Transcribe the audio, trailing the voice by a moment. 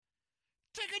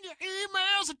Taking your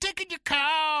emails and taking your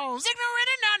calls. Ignorant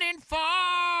and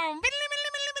uninformed.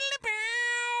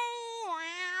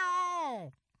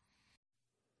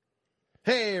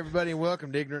 Hey, everybody, and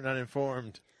welcome to Ignorant and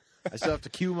Uninformed. I still have to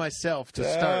cue myself to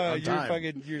start on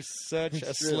time. You're such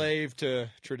a slave to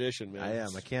tradition, man. I am.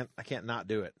 I can't not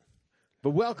do it. But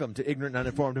welcome to Ignorant and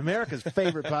Uninformed, America's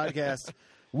favorite podcast.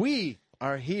 We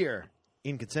are here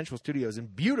in Consensual Studios in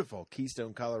beautiful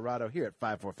Keystone, Colorado, here at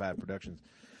 545 Productions.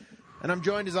 And I'm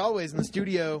joined, as always, in the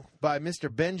studio by Mr.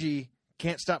 Benji,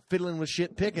 Can't Stop Fiddling with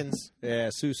Shit Pickens. Yeah,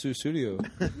 Studio.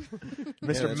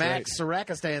 Mr. Max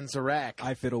Sarakistan Sarak.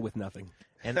 I fiddle with nothing.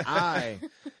 And I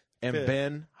am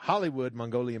Ben Hollywood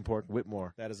Mongolian Pork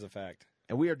Whitmore. That is a fact.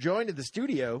 And we are joined in the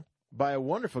studio by a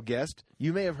wonderful guest.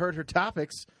 You may have heard her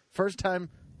topics.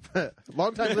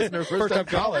 Long-time listener, first-time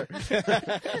caller.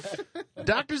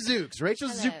 Dr. Zooks, Rachel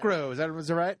Zookro. Is that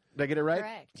right? Did I get it right?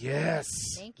 Correct. Yes.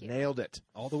 Thank you. Nailed it.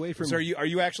 All the way from... So are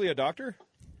you actually a doctor?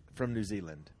 From New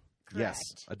Zealand. Correct. Yes.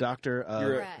 A doctor of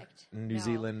Correct. New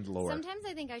Zealand lore. Sometimes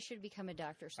I think I should become a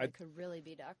doctor so I could really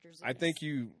be Dr. Zeus. I think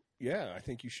you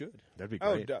should. That'd be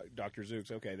great. Oh, Dr.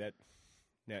 Zooks. Okay,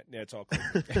 that's all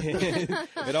clear.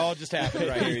 It all just happened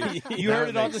right here. You heard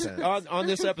it on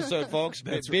this episode, folks.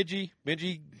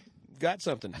 Benji got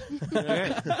something. All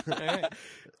right.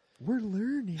 We're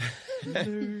learning.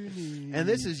 And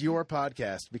this is your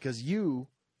podcast because you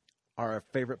are a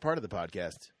favorite part of the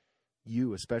podcast.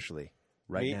 You especially,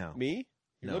 right now. Me?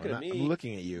 You're looking at me. I'm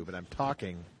looking at you, but I'm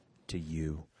talking to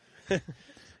you.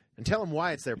 And tell them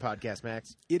why it's their podcast,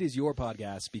 Max. It is your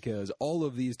podcast because all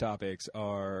of these topics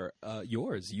are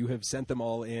yours. You have sent them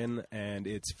all in, and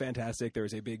it's fantastic. There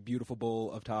is a big, beautiful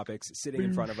bowl of topics sitting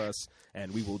in front of us,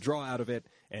 and we will draw out of it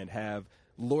and have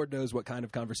Lord knows what kind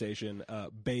of conversation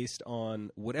based on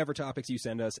whatever topics you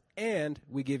send us, and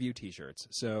we give you T-shirts.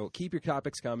 So keep your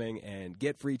topics coming and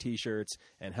get free T-shirts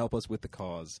and help us with the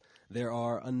cause. There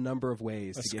are a number of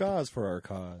ways to get... cause for our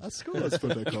cause. A scars for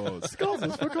the cause.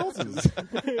 Scars for causes.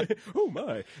 Oh,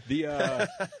 my.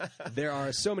 There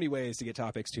are so many ways to get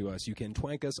topics to us. You can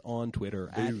twank us on Twitter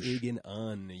at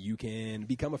IgAnUn. You can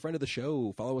become a friend of the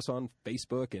show. Follow us on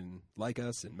Facebook and like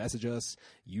us and message us.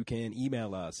 You can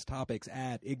email us, topics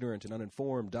at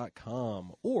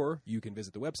ignorantanduninformed.com. Or you can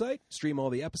visit the website, stream all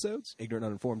the episodes,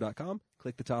 ignorantanduninformed.com,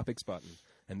 click the topics button.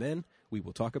 And then we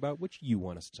will talk about what you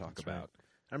want us to talk about. Right.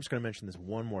 I'm just going to mention this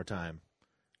one more time.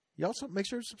 You also make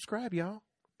sure to subscribe, y'all.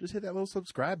 Just hit that little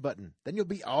subscribe button. Then you'll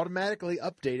be automatically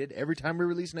updated every time we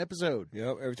release an episode.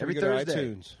 Yep, every time every you go Thursday. to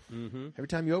iTunes. Mm-hmm. Every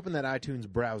time you open that iTunes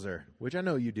browser, which I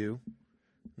know you do.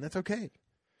 And that's okay.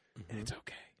 Mm-hmm. And it's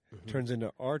okay. Mm-hmm. Turns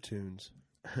into our tunes.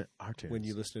 Our tunes. When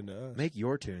you listen to us. Make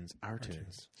your tunes our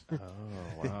tunes. Oh,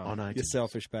 wow. On iTunes. You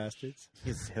selfish bastards.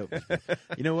 You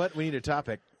know what? We need a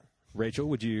topic. Rachel,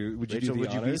 would you would you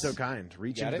be so kind?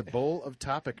 Reach into the bowl of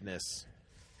topicness.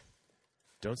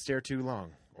 Don't stare too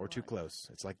long or too close.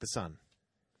 It's like the sun.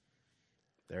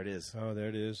 There it is. Oh, there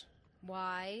it is.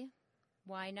 Why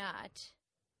not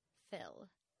Phil?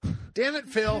 Damn it,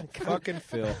 Phil. Fucking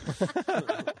Phil.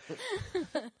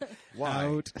 Why?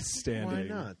 Outstanding.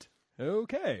 Why not?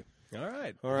 Okay. All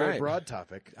right. Very broad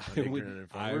topic.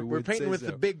 We're painting with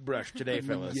the big brush today,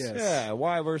 fellas. Yes. Yeah,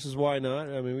 why versus why not?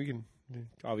 I mean, we can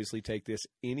obviously take this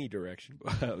any direction.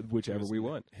 Whichever we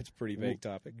want. It's a pretty vague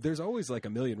topic. There's always like a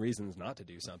million reasons not to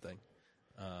do something.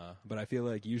 But I feel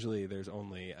like usually there's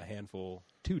only a handful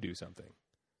to do something.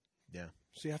 Yeah.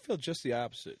 See, I feel just the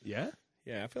opposite. Yeah?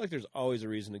 Yeah, I feel like there's always a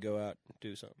reason to go out and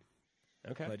do something.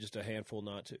 Okay. But just a handful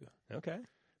not to. Okay.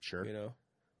 Sure. You know?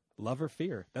 Love or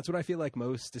fear. That's what I feel like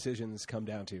most decisions come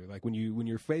down to. Like when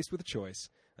you're faced with a choice,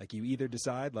 like you either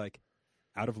decide like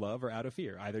out of love or out of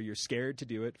fear. Either you're scared to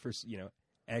do it for,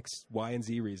 X, Y, and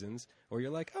Z reasons, or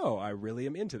you're like, oh, I really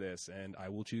am into this, and I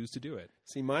will choose to do it.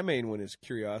 See, my main one is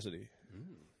curiosity.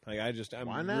 Like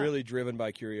I'm really driven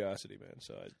by curiosity, man.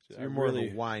 So you're more of a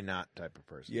why not type of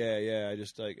person. Yeah. I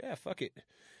just like, fuck it.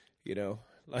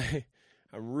 Like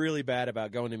I'm really bad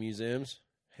about going to museums,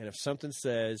 and if something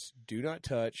says do not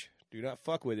touch, do not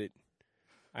fuck with it,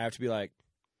 I have to be like,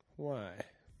 why?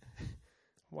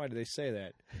 Why do they say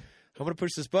that? I'm going to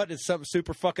push this button and something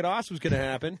super fucking awesome is going to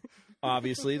happen.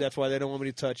 Obviously, that's why they don't want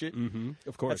me to touch it. Mm-hmm.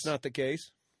 Of course. That's not the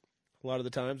case. A lot of the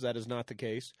times, that is not the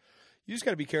case. You just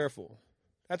got to be careful.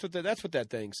 That's what that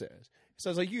thing says. It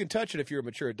says, like, you can touch it if you're a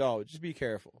mature adult. Just be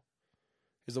careful,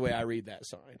 is the way I read that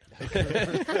sign.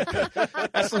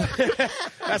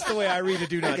 That's the way I read the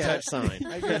do not touch sign.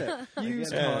 I get it.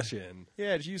 Use caution.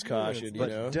 Yeah, just use caution,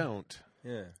 but don't.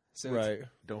 Yeah. So right.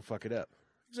 Don't fuck it up.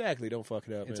 Exactly. Don't fuck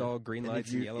it up. It's man. all green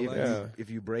lights and yellow lights. lights. If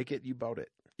you break it, you bought it.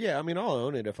 Yeah, I mean, I'll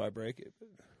own it if I break it. But,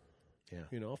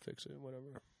 yeah. I'll fix it, whatever.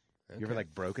 You ever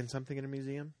like broken something in a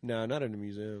museum? No, not in a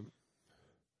museum.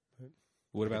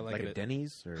 What about like a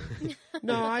Denny's or?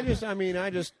 No, I've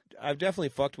definitely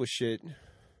fucked with shit.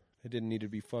 It didn't need to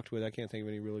be fucked with. I can't think of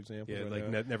any real examples. Yeah, right like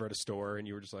now. never at a store, and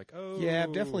you were just like, oh, Yeah,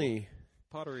 definitely.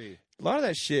 pottery. A lot of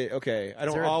that shit. Okay, I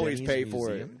don't there a always Denny's pay for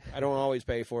it. museum? I don't always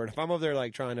pay for it. If I'm over there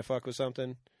like trying to fuck with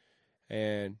something,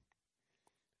 and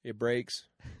it breaks,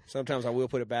 sometimes I will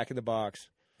put it back in the box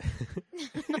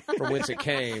from whence it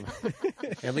came,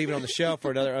 and leave it on the shelf for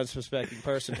another unsuspecting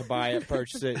person to buy it,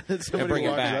 purchase it, and Somebody bring it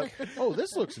walks back. up, oh,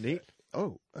 this looks neat.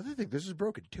 Oh, I think this is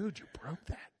broken. Dude, you broke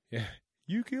that. Yeah.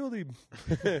 You killed him.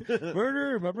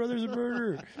 Murder. My brother's a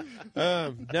murderer.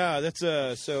 No, that's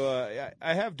I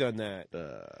have done that.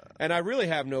 And I really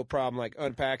have no problem like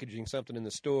unpackaging something in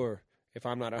the store if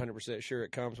I'm not 100% sure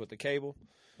it comes with the cable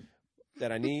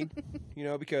that I need,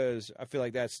 because I feel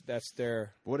like that's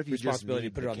their What if you just responsibility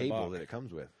need to put the it on the cable box. that it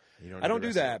comes with? You I don't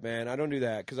do that, man. I don't do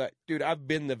that because I've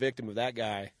been the victim of that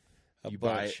guy. You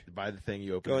bunch. buy the thing,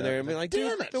 you open Go it in up, there and be like,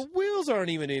 damn dude, it. the wheels aren't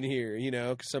even in here,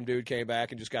 because some dude came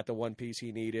back and just got the one piece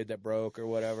he needed that broke or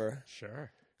whatever.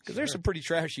 Sure. Because there's some pretty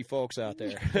trashy folks out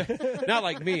there. Not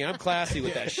like me. I'm classy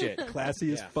with that shit.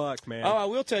 Classy as fuck, man. Oh, I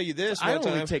will tell you this I one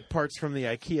only time. take parts from the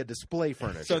IKEA display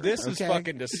furniture. So this is okay?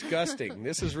 fucking disgusting.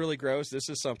 This is really gross. This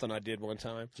is something I did one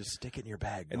time. Just stick it in your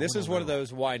bag. And No this one is will one of know.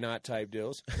 those why not type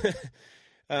deals.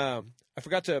 I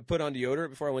forgot to put on deodorant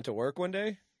before I went to work one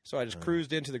day. So I just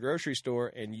cruised into the grocery store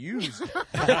and used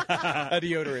a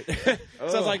deodorant. So I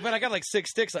was like, man, I got like 6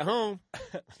 sticks at home,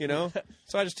 So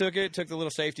I just took the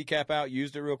little safety cap out,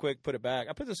 used it real quick, put it back.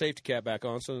 I put the safety cap back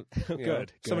on so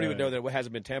Good. somebody would know that it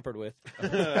hasn't been tampered with.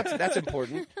 That's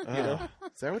important,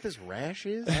 Is that what this rash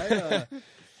is?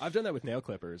 I've done that with nail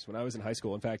clippers when I was in high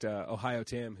school. In fact, Ohio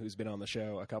Tim, who's been on the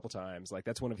show a couple times, like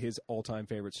that's one of his all-time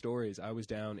favorite stories. I was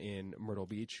down in Myrtle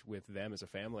Beach with them as a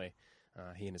family,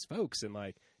 he and his folks, and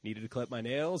like needed to clip my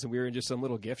nails, and we were in just some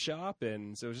little gift shop,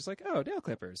 and so it was just like, oh, nail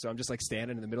clippers. So I'm just like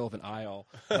standing in the middle of an aisle,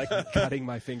 like cutting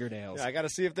my fingernails. I got to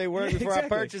see if they work before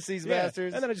Exactly. I purchase these Yeah.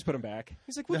 bastards. And then I just put them back.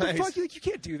 He's like, what Nice. the fuck? You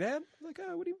can't do that. I'm like,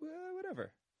 oh,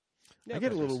 whatever. Nail I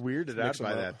get a clippers. little weirded out Mix 'em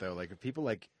by up. that though. Like if people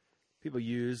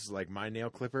use like my nail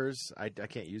clippers, I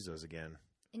can't use those again.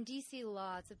 In DC,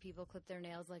 lots of people clip their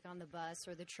nails like on the bus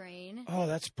or the train. Oh,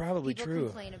 that's probably People true.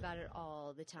 complain about it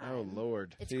all the time. Oh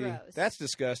Lord. It's See, gross. that's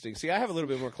disgusting. See, I have a little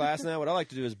bit more class now. What I like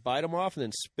to do is bite them off and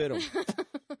then spit them.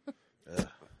 Ugh,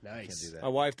 Nice. can't do that. My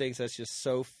wife thinks that's just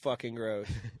so fucking gross.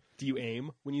 Do you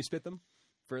aim when you spit them?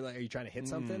 For like, are you trying to hit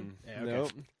something? Yeah, okay.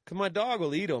 Nope. Because my dog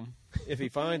will eat them if he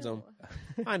finds them.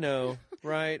 I know,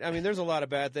 right? I mean, there's a lot of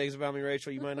bad things about me,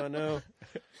 Rachel, you might not know.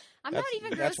 I'm That's- not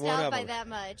even that's grossed one out of by them. that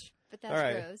much, but that's All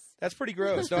right. gross. That's pretty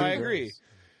gross. No, I agree.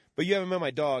 But you haven't met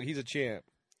my dog. He's a champ.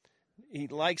 He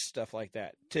likes stuff like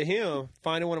that. To him,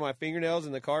 finding one of my fingernails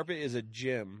in the carpet is a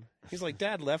gem. He's like,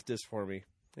 Dad left this for me.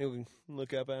 He'll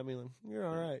look up at me like, you're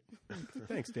all right.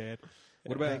 Thanks, Dad.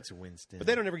 What about thanks, Winston? But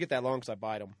they don't ever get that long because I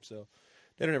bite them. So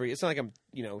they don't ever. It's not like I'm,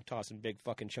 tossing big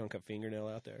fucking chunk of fingernail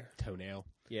out there. Toenail.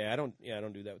 Yeah, I don't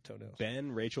do that with toenails.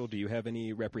 Ben, Rachel, do you have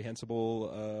any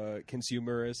reprehensible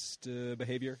consumerist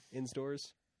behavior in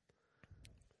stores?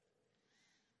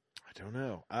 I don't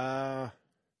know.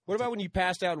 What about when you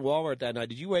passed out in Walmart that night?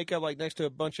 Did you wake up like next to a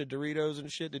bunch of Doritos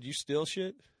and shit? Did you steal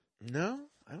shit? No,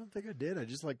 I don't think I did. I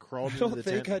just like crawled I into don't the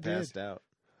think tent and I did. passed out.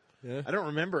 Yeah. I don't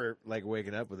remember like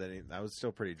waking up with any. I was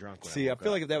still pretty drunk. When See, I woke feel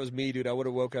up. like if that was me, dude, I would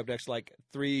have woke up next to like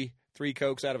three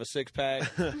Cokes out of a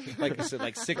 6-pack, like I said,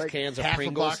 like 6 Like cans of half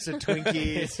Pringles, a box of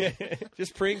Twinkies.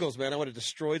 just Pringles, man. I would have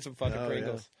destroyed some fucking Oh,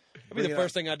 Pringles. That'd be Bring the it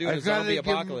first thing I do in a zombie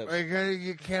apocalypse. I gotta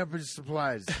get camping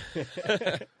supplies.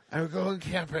 I'm going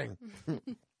camping.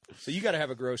 So you got to have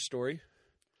a gross story.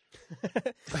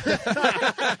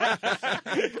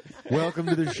 Welcome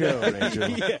to the show, Rachel.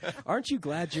 Yeah. Aren't you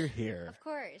glad you're here? Of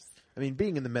course. I mean,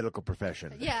 being in the medical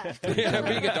profession. Yeah. Yeah,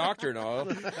 being a doctor and all.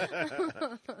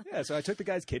 Yeah, so I took the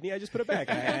guy's kidney. I just put it back.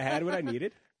 I had what I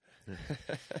needed.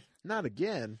 Not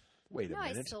again. Wait a No, I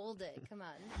minute. sold it. Come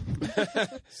on.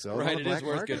 Sell Right, on the it is black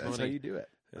worth market. good That's how money. you do it.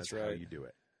 That's How right. you do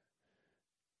it.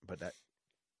 But that,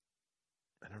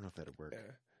 I don't know if that'd work.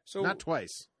 So Not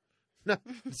twice. No,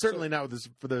 certainly not with this,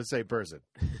 for the same person.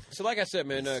 So like I said,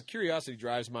 man, curiosity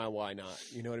drives my why not.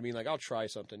 You know what I mean? Like I'll try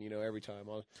something, every time.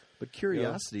 But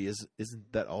curiosity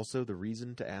isn't that also the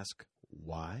reason to ask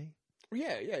why?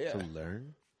 Yeah. To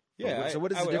learn? Yeah. So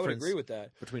what is I the would difference agree with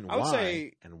that. between I would why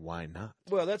say- and why not?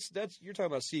 Well, that's you're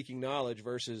talking about seeking knowledge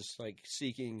versus like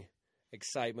seeking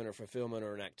excitement or fulfillment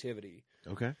or an activity.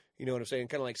 Okay. You know what I'm saying?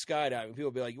 Kind of like skydiving. People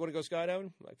be like, "You want to go skydiving?"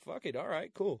 I'm like, fuck it. All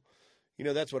right, cool.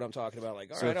 That's what I'm talking about.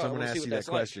 Like, all So right, if I someone want to see asks what you that that's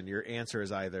like. question, your answer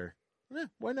is either,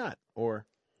 why not? Or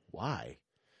why?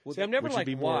 Well, See, I'm never Which would like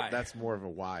be why. that's more of a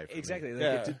why. For me. exactly.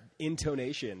 Like, Yeah.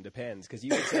 intonation depends because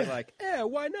you can say like,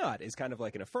 why not? Is kind of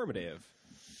like an affirmative,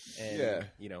 and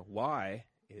Yeah. why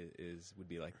is would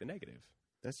be like the negative.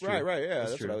 That's true. Right. Yeah,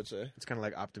 that's true. what I would say. It's kind of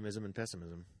like optimism and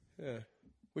pessimism. Yeah,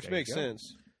 which There you makes go.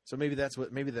 sense. So maybe that's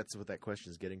what that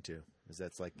question is getting to. Is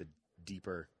that's like the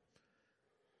deeper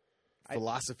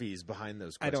philosophies behind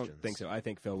those I questions. don't think so. I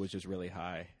think Phil was just really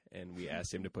high, and we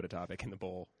asked him to put a topic in the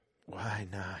bowl. Why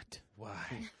not?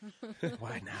 Why?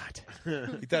 Why not?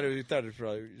 He thought it was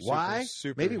probably super, Why?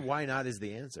 Super. Maybe why not is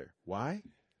the answer. Why?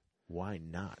 Why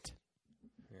not?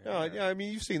 No, yeah. I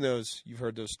mean, you've seen those. You've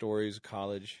heard those stories.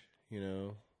 College,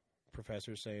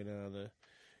 professors saying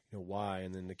why,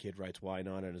 and then the kid writes why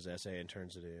not in his essay and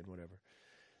turns it in. Whatever.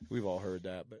 We've all heard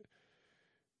that, but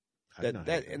I've not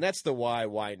heard and that's the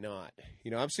why not.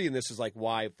 I'm seeing this as like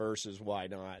why versus why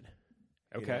not.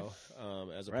 Okay.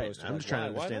 As Right. opposed to I'm like, just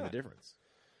trying to why understand not? the difference.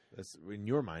 That's in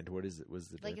your mind. What is it? Was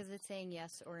the Like, is it saying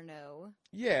yes or no?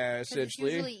 Yeah, 'Cause essentially.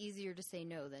 it's usually easier to say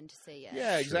no than to say yes.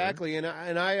 Yeah, exactly. And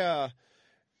I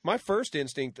my first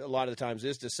instinct a lot of the times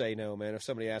is to say no, man. If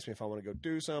somebody asks me if I want to go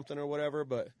do something or whatever,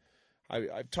 but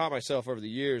I've taught myself over the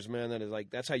years, man, that is like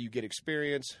that's how you get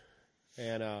experience.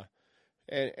 And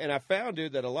I found,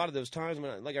 dude, that a lot of those times,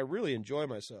 man, like I really enjoy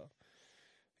myself.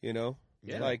 Yeah.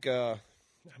 Like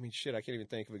I mean, shit, I can't even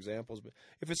think of examples, but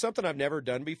if it's something I've never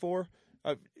done before,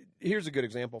 here's a good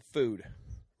example: food,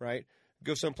 right?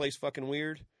 Go someplace fucking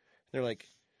weird, and they're like.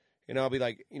 I'll be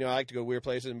like, I like to go weird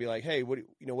places and be like, hey,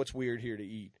 what's weird here to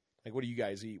eat? Like, what do you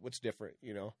guys eat? What's different?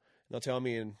 And they'll tell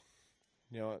me, and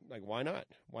like, why not?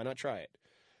 Why not try it?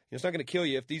 It's not going to kill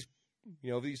you if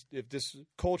if this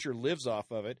culture lives off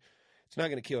of it. It's not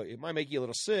going to kill you. It might make you a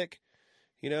little sick,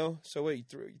 So wait,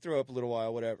 you throw up a little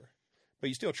while, whatever, but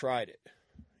you still tried it.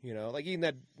 Like eating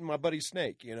my buddy's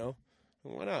snake.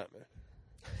 Why not, man?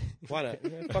 Why not?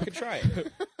 Fucking try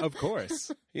it. Of course.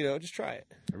 Just try it.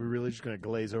 Are we really just going to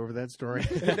glaze over that story?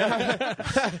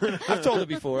 I've told it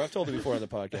before. I've told it before on the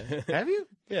podcast. Have you?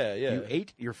 Yeah. You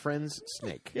ate your friend's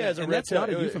snake. Yeah, it's a And red that's not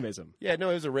tail- a euphemism. Yeah, no,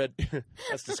 it was a red.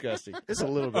 That's disgusting. It's a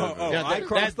little bit. Oh, Yeah, I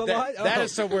crossed the line? That Oh,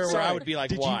 is somewhere where I sorry. would be like,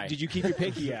 Did why? Did you keep your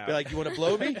pinky out? Be like, you want to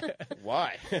blow me?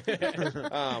 Why?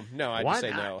 No, I'd Why just say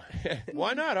not? no.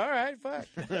 Why not? All right, fuck.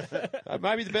 That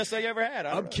might be the best thing I ever had. I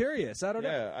don't I'm know. curious. I don't know.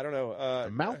 Yeah, I don't know. A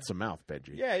mouth's a mouth,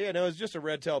 Benji. Yeah, no, it's just a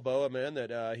red tail boa, man,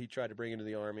 that he tried to bring into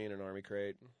the army in an army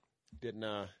crate.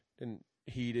 Didn't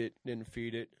heat it, didn't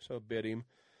feed it, so it bit him.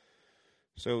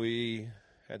 So we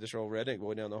had this old redneck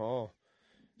boy down the hall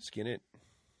skin it,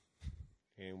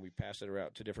 and we passed it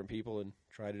around to different people and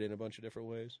tried it in a bunch of different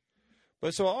ways.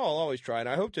 But so I'll always try, and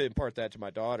I hope to impart that to my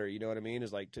daughter, you know what I mean,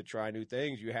 is like to try new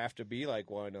things. You have to be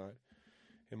like, why not,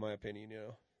 in my opinion,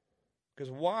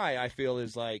 Because why, I feel,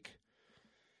 is like,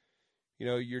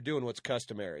 you're doing what's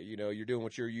customary. You're doing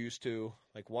what you're used to.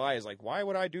 Like, why is like, why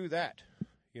would I do that?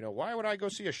 Why would I go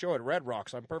see a show at Red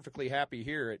Rocks? I'm perfectly happy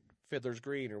here at Fiddler's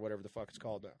Green or whatever the fuck it's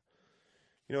called now.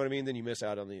 You know what I mean? Then you miss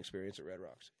out on the experience at Red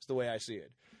Rocks. It's the way I see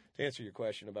it. To answer your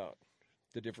question about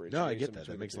the difference. No, I get that.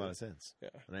 That makes a lot of sense. Yeah.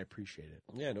 And I appreciate it.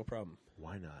 Yeah, no problem.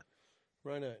 Why not?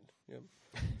 Why not?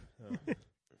 Yep.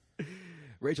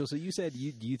 Rachel, so you said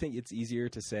do you think it's easier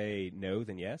to say no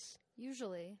than yes?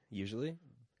 Usually. Usually?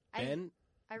 I Ben?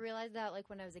 I realized that like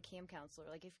when I was a camp counselor,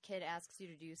 like if a kid asks you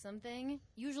to do something,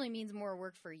 usually means more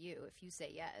work for you if you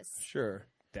say yes. Sure.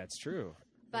 That's true.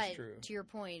 But true. to your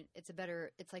point, it's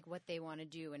like what they want to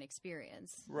do and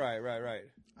experience. Right.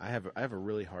 I have a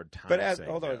really hard time. But saying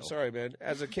hold on, no. sorry, man.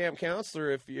 As a camp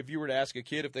counselor, if you were to ask a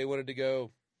kid if they wanted to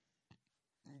go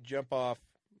jump off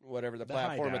whatever the The high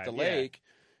platform at the dive, yeah. lake,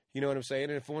 you know what I'm saying?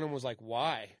 And if one of them was like,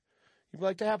 why? You'd be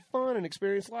like, to have fun and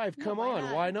experience life. No, Come why on,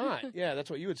 not? why not? Yeah, that's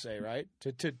what you would say, right?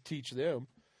 To teach them.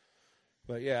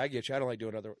 But yeah, I get you. I don't like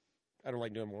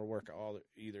doing more work at all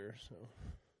either. So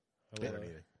I Yeah, wanna-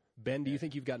 Ben, do you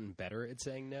think you've gotten better at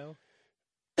saying no?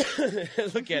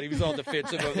 Look at him; he's all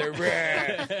defensive over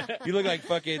there. You look like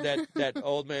fucking that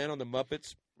old man on the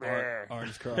Muppets.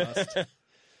 Arms crossed.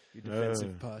 Your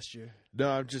defensive posture. No,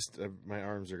 I'm just my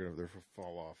arms are gonna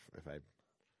fall off if I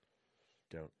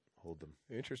don't hold them.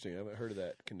 Interesting. I haven't heard of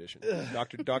that condition.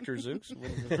 Dr. Zooks?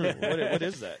 What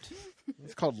is that?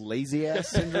 It's called lazy ass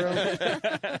syndrome.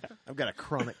 I've got a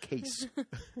chronic case.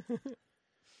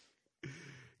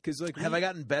 Because like, Have I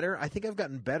gotten better? I think I've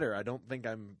gotten better. I don't think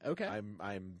I'm Okay.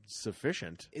 I'm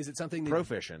sufficient, is it something that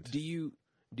proficient. do you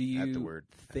At the word.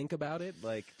 think about it?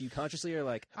 Like, do you consciously or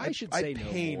like I should I say no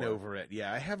pain more? over it.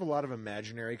 Yeah, I have a lot of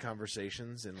imaginary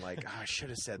conversations and like, I should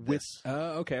have said with? this.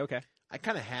 Okay. I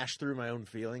kind of hash through my own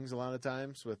feelings a lot of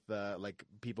times with like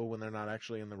people when they're not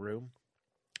actually in the room.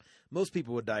 Most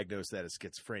people would diagnose that as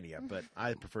schizophrenia, but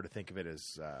I prefer to think of it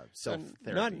as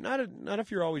self-therapy. Not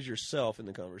if you're always yourself in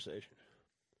the conversation.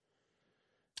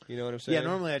 You know what I'm saying? Yeah,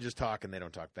 normally I just talk and they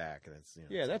don't talk back, and it's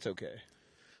Yeah, that's okay.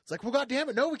 It's like, well, goddamn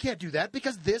it, no, we can't do that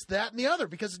because this, that, and the other.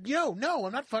 Because no,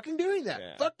 I'm not fucking doing that.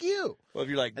 Yeah. Fuck you. Well, if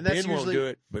you're like, And that's Ben won't usually- do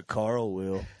it, but Carl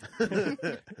will, and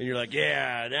you're like,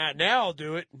 yeah, now I'll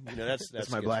do it. You know, that's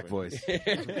my black schizophrenia. voice.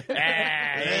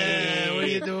 Hey, what are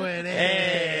you doing?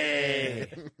 Hey.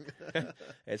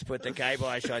 Let's put the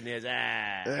kibosh on this.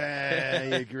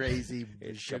 You crazy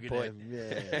It's sugar kaput.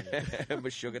 yeah.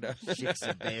 But sugar enough. Chicks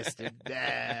a bastard.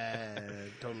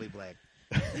 Totally black.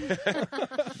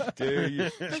 Dude, you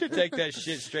should take that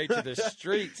shit straight to the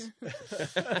streets.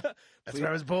 That's where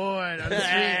I was born, on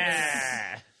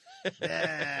the streets.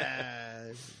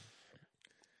 Yeah.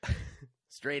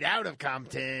 Straight out of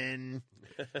Compton.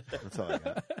 That's all I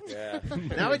got. Yeah.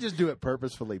 Now I just do it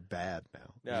purposefully bad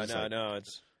now. No.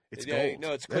 It's gold.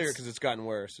 No, it's clear That's- because it's gotten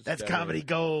worse. It's That's definitely- comedy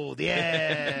gold.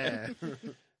 Yeah.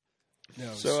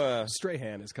 No, So,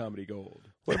 Strahan is comedy gold.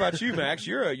 What about you, Max?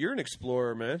 You're an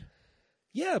explorer, man.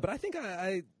 Yeah, but I think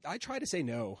I try to say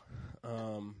no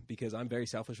because I'm very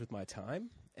selfish with my time.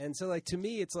 And so, like, to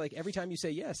me, it's like every time you say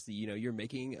yes, you're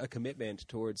making a commitment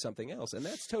towards something else. And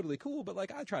that's totally cool. But,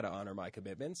 like, I try to honor my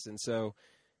commitments. And so,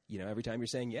 every time you're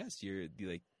saying yes, you're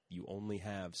like, you only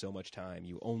have so much time.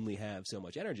 You only have so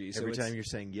much energy. So Every time you're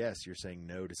saying yes, you're saying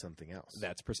no to something else.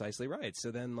 That's precisely right. So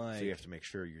then, like... So you have to make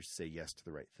sure you say yes to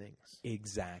the right things.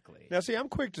 Exactly. Now, see, I'm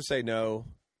quick to say no.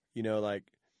 My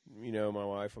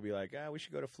wife will be like, we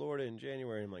should go to Florida in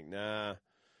January. I'm like, nah.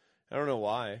 I don't know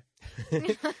why. You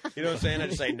know what I'm saying? I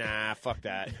just say, nah, fuck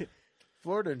that.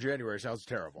 Florida in January sounds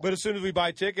terrible. But as soon as we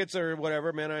buy tickets or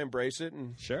whatever, man, I embrace it.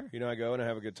 And, Sure. I go and I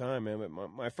have a good time, man. But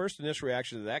my first initial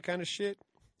reaction to that kind of shit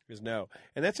is no.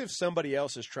 And that's if somebody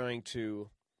else is trying to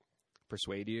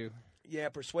Persuade you.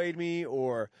 persuade me,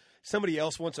 or somebody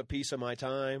else wants a piece of my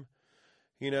time,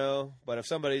 But if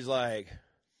somebody's like,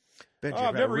 Benji,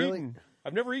 I've never really?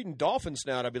 I've never eaten dolphin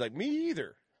snout, I'd be like, me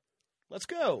either. Let's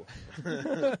go.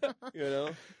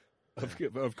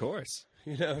 Of course.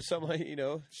 Something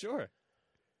like, Sure.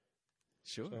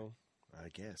 Sure. So, I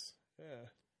guess. yeah.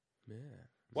 Yeah.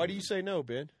 Why do you say no,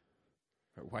 Ben?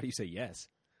 Or why do you say yes?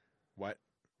 What?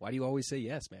 Why do you always say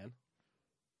yes, man?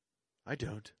 I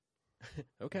don't.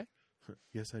 Okay.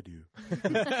 Yes, I do.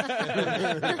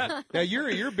 Now,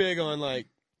 you're big on, like,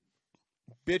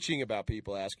 bitching about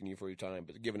people asking you for your time,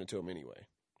 but giving it to them anyway.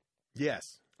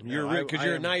 Yes. Because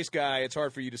you're a nice guy, it's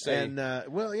hard for you to say. And,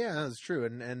 well, yeah, that's true.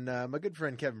 And my good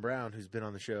friend Kevin Brown, who's been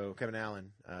on the show, Kevin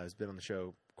Allen, has been on the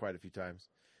show quite a few times.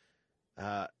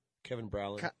 Kevin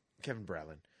Browland. Kevin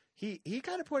Browland. He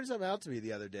kind of pointed something out to me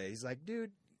the other day. He's like,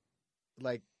 dude,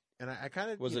 like, and I kind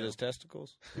of... Was it his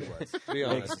testicles? It was. Be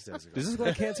honest. Does this look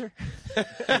like cancer?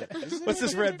 What's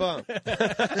this red bump?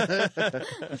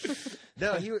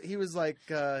 No, he was like,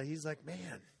 he's like,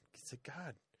 man, he's like,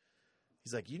 God.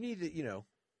 He's like, you need to,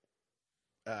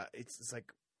 it's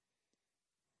like,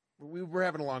 we were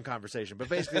having a long conversation, but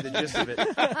basically the gist of it, and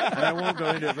I won't go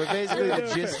into it, but basically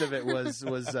the gist of it was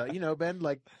Ben,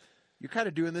 like, you're kind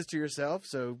of doing this to yourself,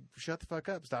 so shut the fuck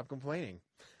up, stop complaining.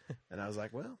 And I was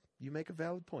like, well, you make a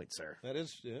valid point, sir. That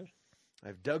is, yeah.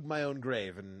 I've dug my own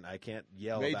grave, and I can't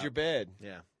yell Made about your bed.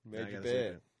 Yeah. Made I your gotta say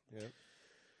bed. that. Yeah.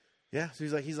 Yeah, so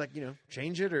he's like,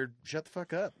 change it or shut the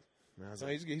fuck up. And I was So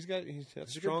like, that's That's a good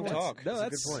strong point. talk. No,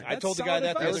 That's a good point. I told the guy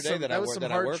that the other day that I was work some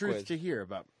that I hard work truth with. to hear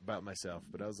about myself,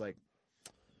 but I was like,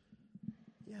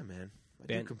 yeah, man, I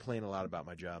Ben, do complain a lot about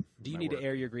my job. Do you my need work. to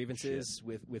air your grievances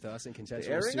with us in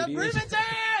Consensual Airing of Studios?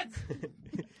 grievances?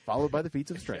 Followed by the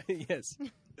feats of strength. Yes.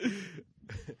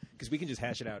 Because we can just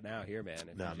hash it out now here, man.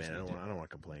 if No, we just man, I need don't want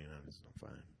to complain. I'm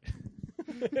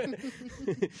fine.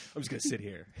 I'm just going to sit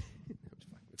here.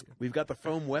 We've got the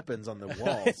foam weapons on the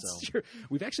wall, It's so true.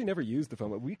 We've actually never used the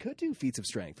foam. We could do feats of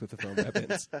strength with the foam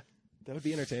weapons. That would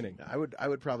be entertaining. I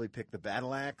would probably pick the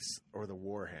battle axe or the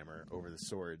warhammer over the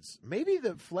swords. Maybe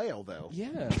the flail though.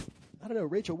 Yeah. I don't know,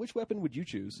 Rachel. Which weapon would you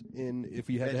choose if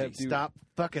you had to have Benji, stop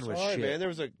fucking with Sorry, shit. man.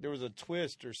 There was a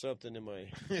twist or something in my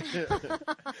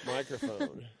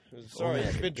microphone. Sorry, Only I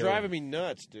it's could been go. driving me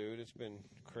nuts, dude. It's been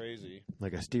crazy.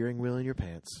 Like a steering wheel in your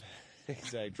pants.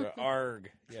 Exactly. Arg.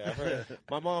 Yeah, I've heard it.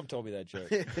 My mom told me that joke.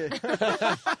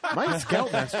 My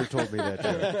scoutmaster told me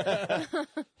that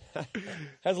joke.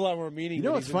 Has a lot more meaning. You know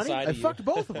when what's he's funny? inside I of you. fucked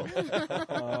both of them.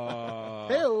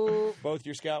 Hey-o. Both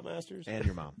your scoutmasters. And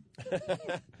your mom.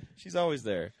 She's always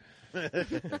there. Yeah.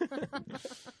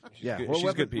 good- What she's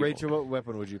weapon, good people. Rachel, what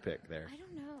weapon would you pick there? I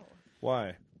don't know.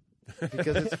 Why?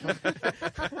 Because it's fun.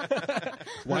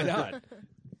 Why not?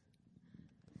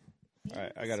 All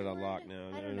right, I got it unlocked now.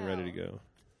 I don't I'm ready to know. go.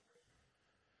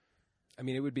 I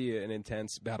mean, it would be an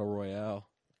intense battle royale.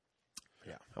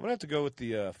 I'm gonna have to go with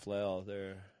the flail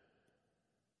there.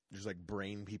 Just like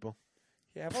brain people.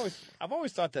 Yeah, I've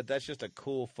always thought that that's just a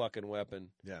cool fucking weapon.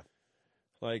 Yeah.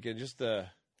 Like, and just the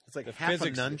It's like The half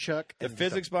physics- a nunchuck. the and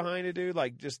physics behind it, dude.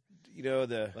 Like, just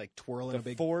the Like twirling The a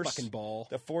big force- fucking ball.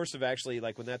 the force of actually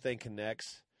like when that thing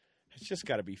connects. It's just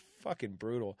got to be fucking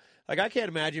brutal. Like, I can't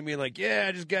imagine being like, yeah,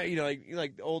 I just got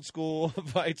like old school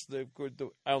fights.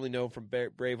 I only know from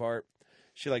Braveheart,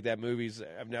 shit like that. Movies.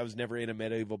 I was never in a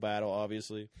medieval battle,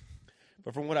 obviously,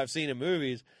 but from what I've seen in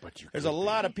movies, there's a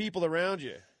lot of people around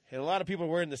you, and a lot of people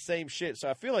wearing the same shit. So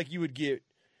I feel like you would get,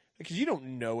 because you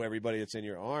don't know everybody that's in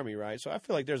your army, right? So I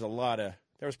feel like there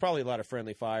was probably a lot of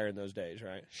friendly fire in those days,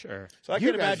 right? Sure. So I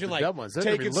You can guys imagine are the like dumb ones. They're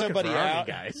gonna be taking looking somebody for army out,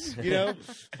 guys.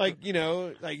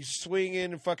 like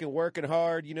swinging and fucking working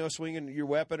hard, swinging your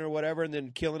weapon or whatever, and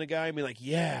then killing a guy and be like,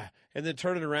 yeah, and then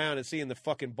turning around and seeing the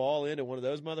fucking ball into one of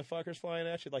those motherfuckers flying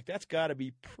at you. Like, that's got to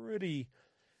be pretty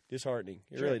disheartening.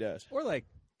 It really does. Or like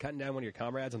cutting down one of your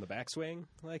comrades on the backswing.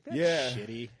 Like, that's Yeah.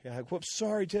 shitty. Yeah, like, whoops,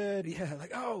 sorry, Ted. Yeah,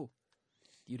 like, oh,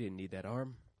 you didn't need that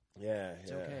arm. Yeah,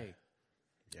 It's yeah. okay.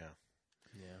 Yeah.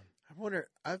 Yeah. I wonder.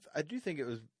 I do think it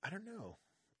was. I don't know.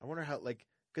 I wonder how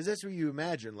because that's what you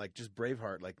imagine, like just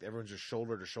Braveheart, like everyone's just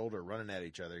shoulder to shoulder running at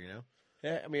each other,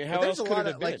 Yeah, I mean, But how there's else a could lot it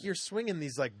of have been? like you're swinging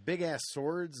these like big ass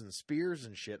swords and spears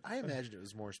and shit. I imagine it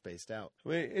was more spaced out. I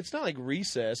mean, it's not like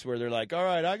Recess where they're like, all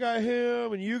right, I got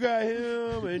him, and you got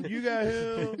him, and you got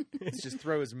him. It's just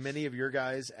throw as many of your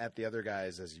guys at the other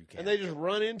guys as you can. And they just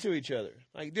run into each other.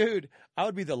 Like, dude, I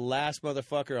would be the last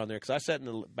motherfucker on there because I sat in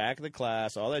the back of the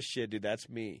class, all that shit, dude. That's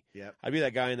me. Yep. I'd be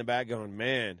that guy in the back going,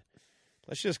 man,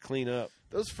 let's just clean up.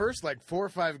 Those first like 4 or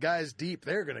 5 guys deep,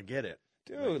 they're gonna get it.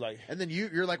 Dude, like, And then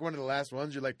you're like one of the last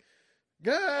ones. You're like,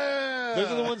 go. those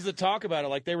are the ones that talk about it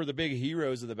like they were the big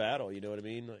heroes of the battle. You know what I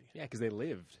mean? Like, Yeah, because they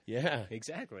lived. yeah.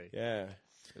 Exactly. Yeah.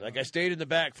 Like, I stayed in the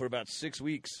back for about 6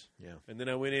 weeks. Yeah. And then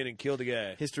I went in and killed a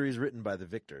guy. History is written by the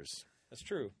victors. That's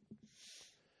true.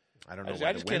 I don't I know. just, why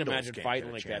I the just can't Wendolls imagine can't fighting get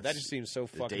a like that. chance. That just seems so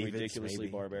fucking Davids, ridiculously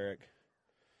maybe. barbaric.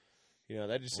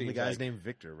 That just Only seems guys like, named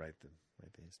Victor write the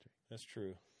history. That's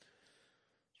true.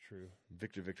 It's true.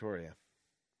 Victor Victoria.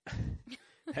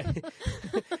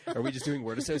 Are we just doing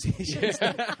word associations?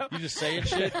 You just saying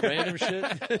shit, random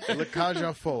shit. Le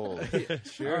Caja Fold.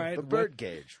 All right. The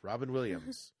Birdcage. Robin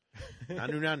Williams.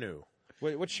 Nanu Nanu.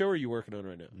 What show are you working on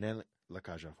right now? Nelly Le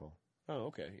Caja Fold. Oh,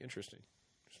 okay, interesting.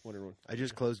 Just wondering. I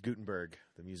just closed Gutenberg,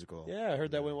 the musical. Yeah, I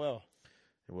heard that went well.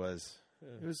 It was. Yeah.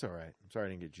 It was all right. I'm sorry I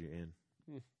didn't get you in.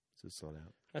 Hmm. So it's sold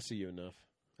out. I see you enough.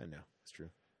 I know. It's true.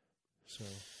 So,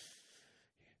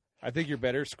 I think you're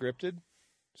better scripted.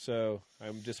 So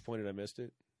I'm disappointed I missed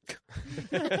it.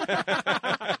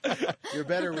 You're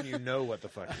better when you know what the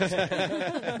fuck you're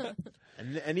saying.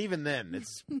 And even then,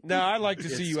 it's No, I like to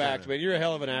see It's you act, kinda- man. You're a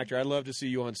hell of an actor. I'd love to see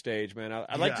you on stage, man.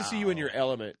 I'd like to see you in your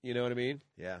element. You know what I mean?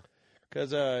 yeah.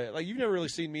 Because like you've never really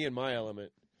seen me in my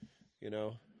element.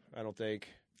 I don't think.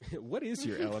 What is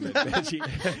your element, Benji?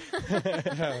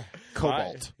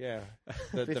 Cobalt. Yeah.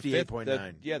 The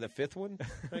 58.9. Yeah, the fifth one,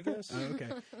 I guess. Oh, okay.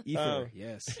 Ether,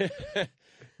 yes.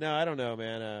 No, I don't know,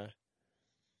 man.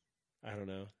 I don't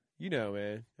know.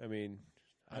 Man. I mean,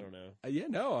 I don't know. Yeah,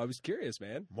 no, I was curious,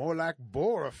 man. More like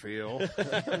Borophyll.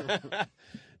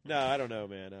 No, I don't know,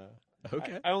 man.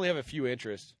 Okay. I only have a few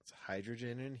interests. It's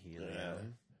hydrogen and helium. Yeah.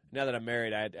 Now that I'm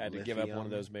married, I had to give up one Lithium.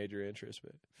 of those major interests.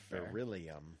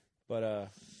 Beryllium. But Are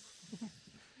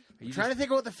you I'm trying to think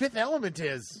of what the fifth element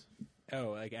is.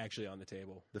 Oh, like actually on the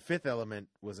table. The Fifth Element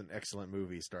was an excellent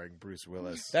movie starring Bruce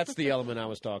Willis that's the element I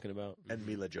was talking about. and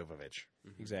Mila Jovovich.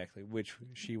 Exactly. Which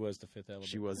she was the fifth element.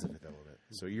 She was the Fifth Element.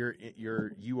 So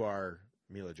you are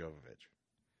Mila Jovovich.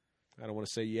 I don't want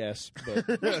to say yes,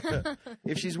 but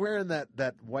If she's wearing that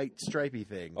white stripy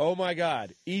thing, oh my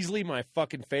God. Easily my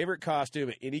fucking favorite costume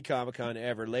at any Comic-Con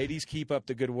ever. Ladies, keep up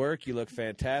the good work. You look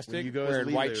fantastic. When you go as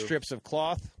Wearing white Lilu. strips of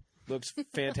cloth. Looks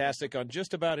fantastic on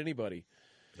just about anybody.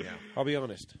 yeah, I'll be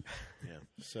honest. yeah.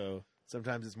 So,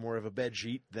 Sometimes it's more of a bed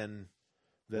sheet than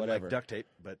Whatever. like duct tape,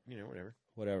 but whatever.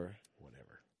 whatever.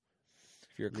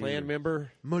 If you're a Lilu. clan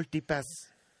member, Multipass.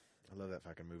 I love that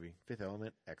fucking movie. Fifth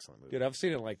Element, excellent movie. dude, I've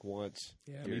seen it like once.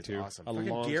 Yeah, Dude, me it's too. awesome. A Fucking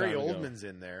long Gary time ago. Oldman's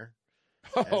in there.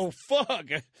 Oh, fuck.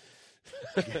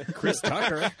 Chris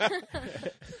Tucker.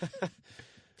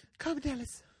 Come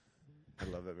Dallas. I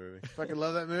love that movie. Fucking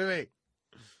love that movie.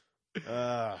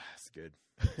 It's good.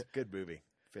 It's a good movie.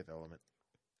 Fifth Element.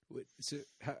 So,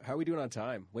 how are we doing on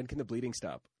time? When can the bleeding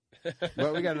stop?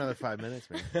 Well, we got another 5 minutes,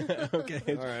 man. Okay.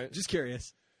 All right. Just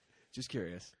curious. Just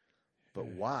curious. But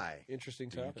why Interesting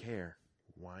do you topic. care?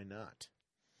 Why not?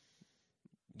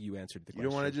 You answered the You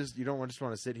question. don't just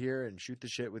want to sit here and shoot the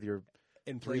shit with your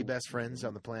and three best friends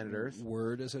on the planet Earth.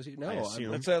 Word associate. No, I I'm-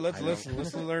 assume. Let's I listen. don't.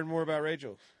 Let's learn more about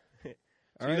Rachel. all you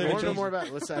right, live I in want to know Rachel, more about.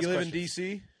 Let's ask You live in questions.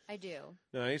 D.C. I do.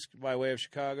 Nice, by way of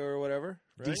Chicago or whatever.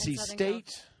 Right? DC Southern State,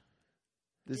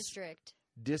 this District,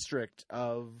 district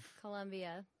of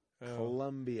Columbia. Oh.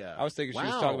 Columbia. I was thinking she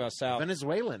was Wow. talking about South.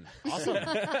 Venezuelan. Awesome.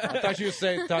 I thought she was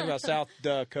talking about South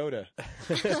Dakota,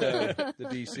 the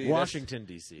D.C. Washington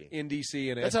D.C. That's in D.C.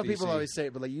 and That's how SDC. people always say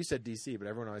it, but like you said D.C., but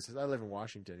everyone always says I live in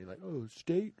Washington. You're like, oh,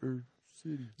 state or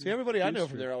city? See, everybody I know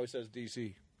from District. there always says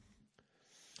D.C.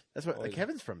 That's what. always-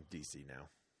 Kevin's from D.C. now.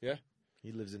 Yeah.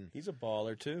 He lives in. He's a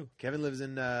baller too. Kevin lives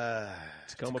in Tacoma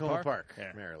Tacoma Park? Park,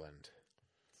 Yeah. Maryland.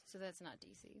 So that's not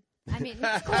DC. I mean,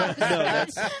 it's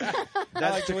close. I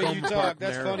like the way you Tacoma talk. Park,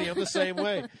 That's Maryland. funny. I'm the same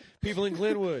way. People in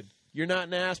Glenwood, you're not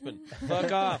in Aspen.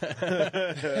 Fuck off.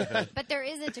 But there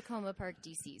is a Tacoma Park,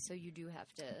 DC, so you do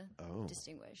have to Oh,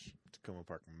 distinguish. Tacoma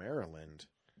Park, Maryland.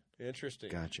 Interesting.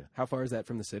 Gotcha. How far is that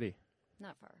from the city?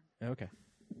 Not far. Okay.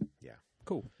 Yeah.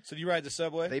 Cool. So do you ride the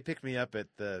subway? They picked me up at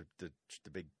the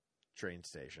big train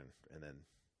station, and then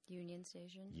Union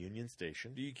Station. Union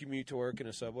Station. Do you commute to work in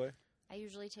a subway? I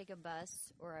usually take a bus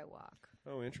or I walk.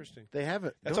 Oh, interesting. They have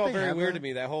it. That's don't all they very have weird a- to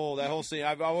me. That whole scene.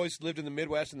 I've always lived in the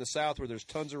Midwest and the South where there's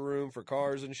tons of room for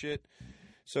cars and shit.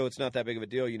 So it's not that big of a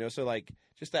deal, you know. So like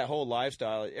just that whole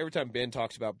lifestyle. Every time Ben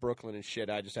talks about Brooklyn and shit,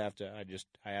 I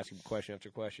ask him question after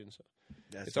question. So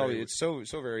That's it's very, always it's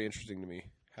so very interesting to me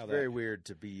how that. very weird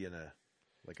to be in a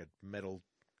metal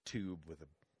tube with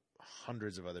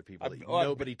hundreds of other people that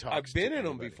nobody talks. I've been to in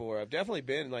them anybody. before. I've definitely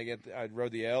been I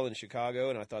rode the L in Chicago,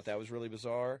 and I thought that was really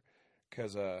bizarre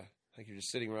because like you're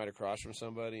just sitting right across from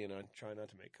somebody, and I try not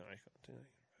to make eye contact.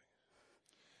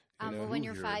 You know? But when Ooh,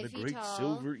 you're in 5 the feet Great tall,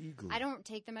 Silver Eagle. I don't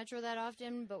take the metro that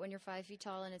often. But when you're 5 feet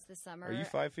tall and it's the summer, Are you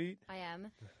 5 feet? I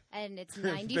am, and it's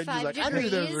Benji's 95 like, I degrees. knew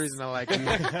there was a reason I like you.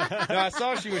 No, I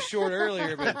saw she was short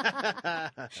earlier,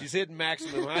 but she's hitting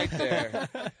maximum height there.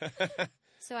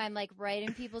 So I'm like right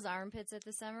in people's armpits at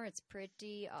the summer. It's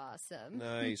pretty awesome.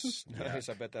 Nice.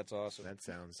 I bet that's awesome. That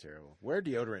sounds terrible. Wear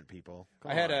deodorant, people.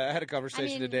 Come I had on. a conversation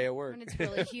I mean, today at work. when it's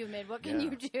really humid, what can Yeah.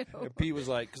 you do? And Pete was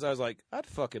like, because I was like, I'd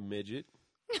fucking midget.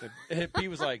 And Pete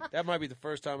was like, that might be the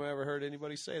first time I ever heard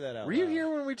anybody say that out Were you loud. here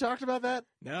when we talked about that?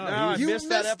 No, I You missed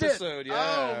that missed it. episode. Yeah,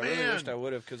 Oh, I really man. wished I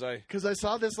would have because I. Because I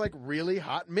saw this really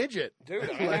hot midget. Dude,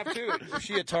 I have to. Was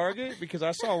she at Target? Because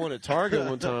I saw one at Target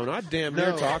one time, and I damn near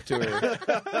No. talked to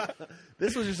her.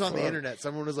 This was just on the internet.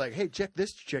 Someone was like, "Hey, check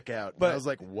this chick out." But- And I was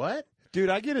like, "What?" Dude,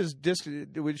 I get as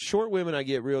with short women, I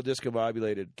get real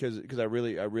discombobulated because I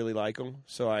really like them.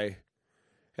 So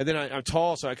and then I'm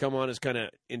tall, so I come on as kind of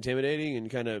intimidating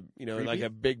and kind of Creepy? like a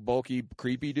big bulky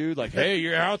creepy dude. Like, hey,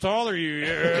 how tall are you?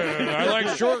 Yeah, I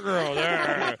like short girls.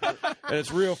 Yeah. And it's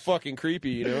real fucking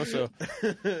creepy, you know. So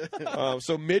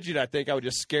so midget, I think I would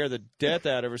just scare the death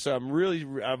out of her. So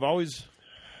I've always.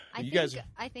 I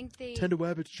think they Tender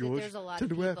wabbits, that George. there's a lot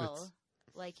Tender of people wabbits.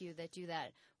 like you that do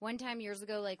that. One time years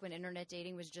ago, like when internet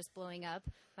dating was just blowing up,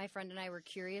 my friend and I were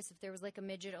curious if there was like a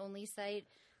midget only site,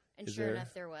 and Is sure there?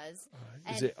 enough, there was.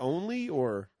 Is And- it only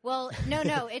or? Well,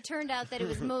 no. It turned out that it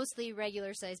was mostly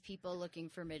regular sized people looking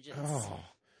for midgets. Oh,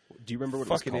 Do you remember what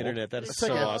fucking it was called? internet! That is It's so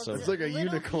like a- awesome. It's like a Little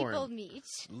unicorn. People meet.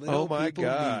 Oh my people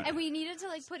God. And we needed to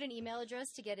like put an email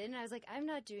address to get in. And I was like, I'm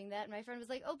not doing that. And my friend was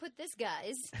like, oh, put this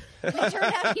guy's. And it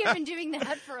turned out he had been doing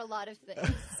that for a lot of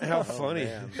things. How Oh, funny!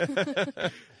 man.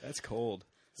 That's cold.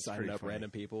 Signing pretty up funny.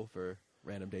 random people for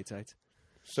random date sites.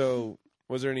 So,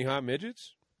 was there any hot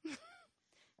midgets?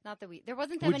 Not that there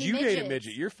wasn't that Would many you midgets. date a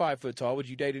midget? You're 5 foot tall. Would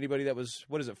you date anybody that was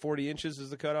 40 inches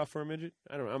is the cutoff for a midget?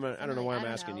 I don't know why I'm I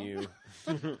don't asking know.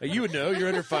 you. You would know. You're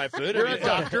under 5 foot. You're a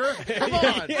doctor. Come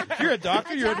on. You're a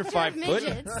doctor. A You're under doctor 5 of foot.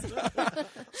 midgets.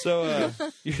 So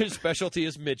your specialty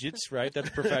is midgets, right? That's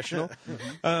professional.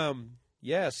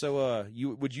 Yeah. So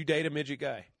would you date a midget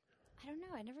guy? I don't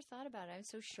know. I never thought about it. I'm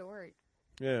so short.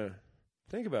 Yeah.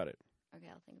 Think about it. Okay,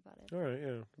 I'll think about it. All right.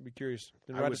 Yeah. I'd be curious.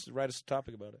 Then I write us a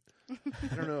topic about it.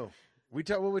 I don't know. We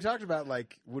talked about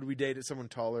like, would we date someone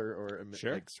taller or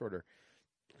Sure. like shorter?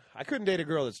 I couldn't date a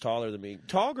girl that's taller than me.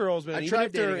 Tall girls, man, I even tried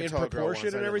if they're dating a in tall girl proportion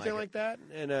once, I and didn't everything like like that,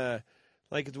 and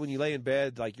like it's when you lay in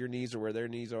bed, like your knees are where their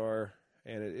knees are,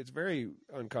 and it's very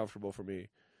uncomfortable for me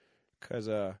because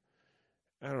I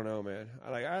don't know, man.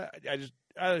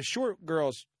 Short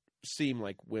girls seem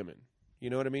like women, You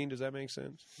know what I mean? Does that make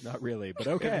sense? Not really, but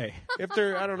okay. If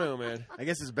they're, I don't know, man. I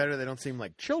guess it's better they don't seem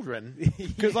like children.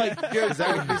 Because like, Because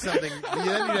that would be something. Then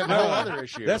you'd have a whole other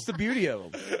issue. that's the beauty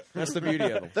of them. That's the beauty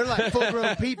of them. They're like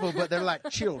full-grown people, but they're like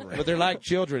children. But they're like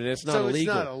children. And it's not so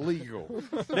illegal. it's not illegal.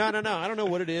 No. I don't know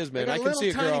what it is, man. They got I can little see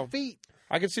a tiny girl. feet.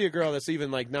 I can see a girl that's even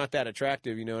like not that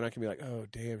attractive, you know, and I can be like, oh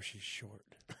damn, she's short.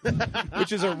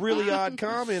 Which is a really odd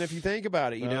comment if you think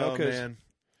about it, you know. Oh, man.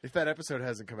 If that episode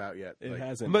hasn't come out yet. It like,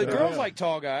 hasn't. But Oh, girls yeah. like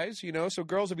tall guys, you know, so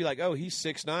girls will be like, oh, he's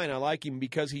 6'9", I like him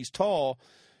because he's tall,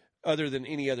 other than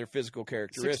any other physical 6'9"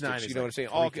 characteristics. is You know like what I'm saying?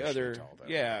 All freakishly other, tall, though.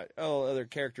 yeah, all other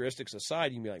characteristics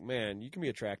aside, you can be like, man, you can be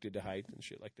attracted to height and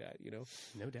shit like that, you know.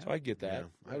 No doubt. So I get that.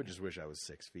 Yeah, I would just wish I was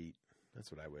 6 feet.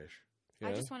 That's what I wish. You I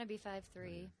know? just want to be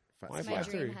 5'3". Why It's my 5'3"?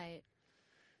 dream height.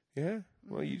 Yeah.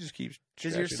 Well, you just keep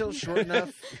Because you're stretching. still short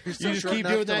enough. You just keep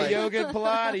doing that yoga and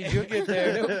Pilates. You'll get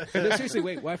there. No, seriously,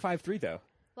 wait. Why 5'3" though?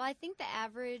 Well, I think the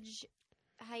average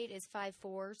height is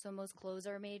 5'4", so most clothes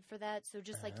are made for that. So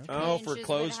just like 3 Oh, inches for would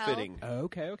clothes help. fitting.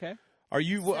 Okay. Are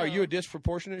you a So-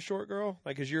 disproportionate short girl?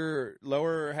 Like, is your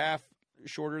lower half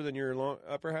shorter than your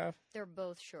upper half? They're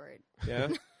both short. Yeah.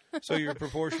 So you're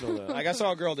proportional though. Like I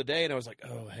saw a girl today, and I was like,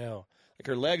 oh hell. Like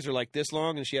her legs are like this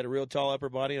long, and she had a real tall upper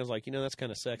body. And I was like, that's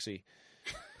kind of sexy.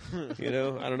 I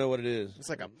don't know what it is. It's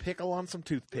like a pickle on some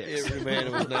toothpicks. Man,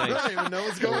 it was I nice. don't even know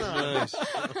what's going on. Nice.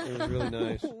 It was really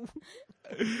nice.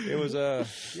 It was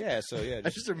yeah. So yeah. I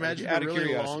just imagine out a of really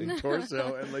curiosity. long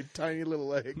torso and like tiny little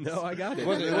legs. No, I got it. It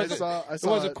wasn't, And I it saw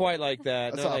wasn't quite like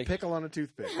that. I Not saw like, a pickle on a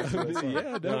toothpick. That's what I saw.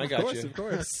 Yeah, No, I got you. Of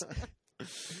course.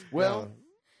 Well,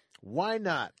 why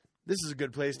not? This is a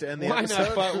good place to end the why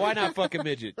episode. why not fuck a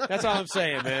midget? That's all I'm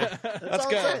saying, man. Let's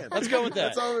all go. I'm saying. Let's go with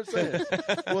that. That's all we're saying.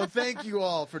 Well, thank you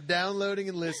all for downloading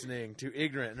and listening to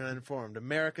Ignorant and Uninformed,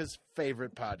 America's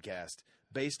favorite podcast,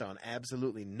 based on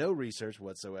absolutely no research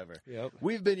whatsoever. Yep.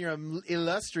 We've been your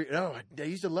illustrious... Oh, I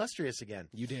used illustrious again.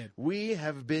 You did. We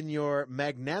have been your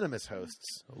magnanimous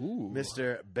hosts, Ooh.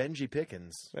 Mr. Benji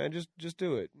Pickens. Man, just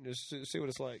do it. Just see what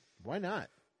it's like. Why not?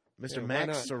 Mr. Yeah, why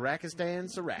Max not? Sarakistan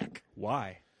Sarak.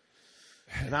 Why?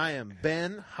 And I am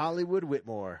Ben Hollywood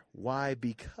Whitmore. Why?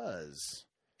 Because.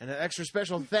 And an extra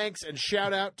special thanks and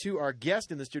shout out to our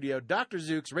guest in the studio, Dr.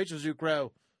 Zooks, Rachel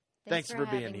Zookro. Thanks for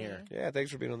being having here. me. Yeah,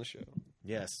 thanks for being on the show.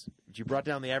 Yes. You brought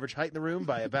down the average height in the room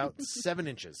by about 7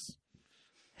 inches.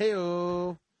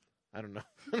 Hey-oh. I don't know.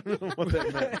 I don't know what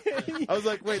that meant. I was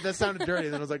like, wait, that sounded dirty.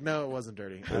 And then I was like, no, it wasn't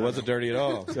dirty. It wasn't dirty at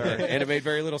all. Sorry. And it made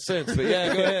very little sense. But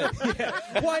yeah, go ahead.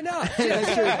 Why not?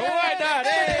 Why not?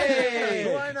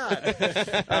 Hey! Why not?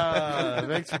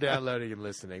 Thanks for downloading and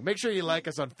listening. Make sure you like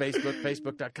us on Facebook,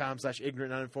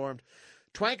 facebook.com/ignorantuninformed.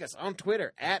 Twank us on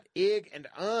Twitter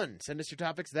 @ig&un. Send us your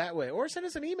topics that way. Or send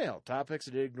us an email,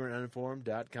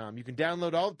 topics@ignorantuninformed.com. You can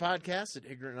download all the podcasts at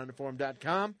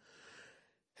ignorantuninformed.com,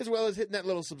 as well as hitting that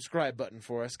little subscribe button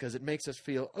for us, because it makes us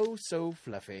feel oh so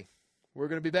fluffy. We're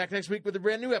going to be back next week with a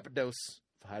brand new epidose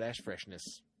of hot ass freshness.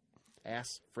 Ass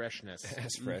freshness.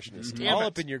 Ass freshness. Damn All it.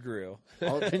 up in your grill.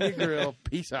 All up in your grill.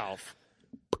 Peace off.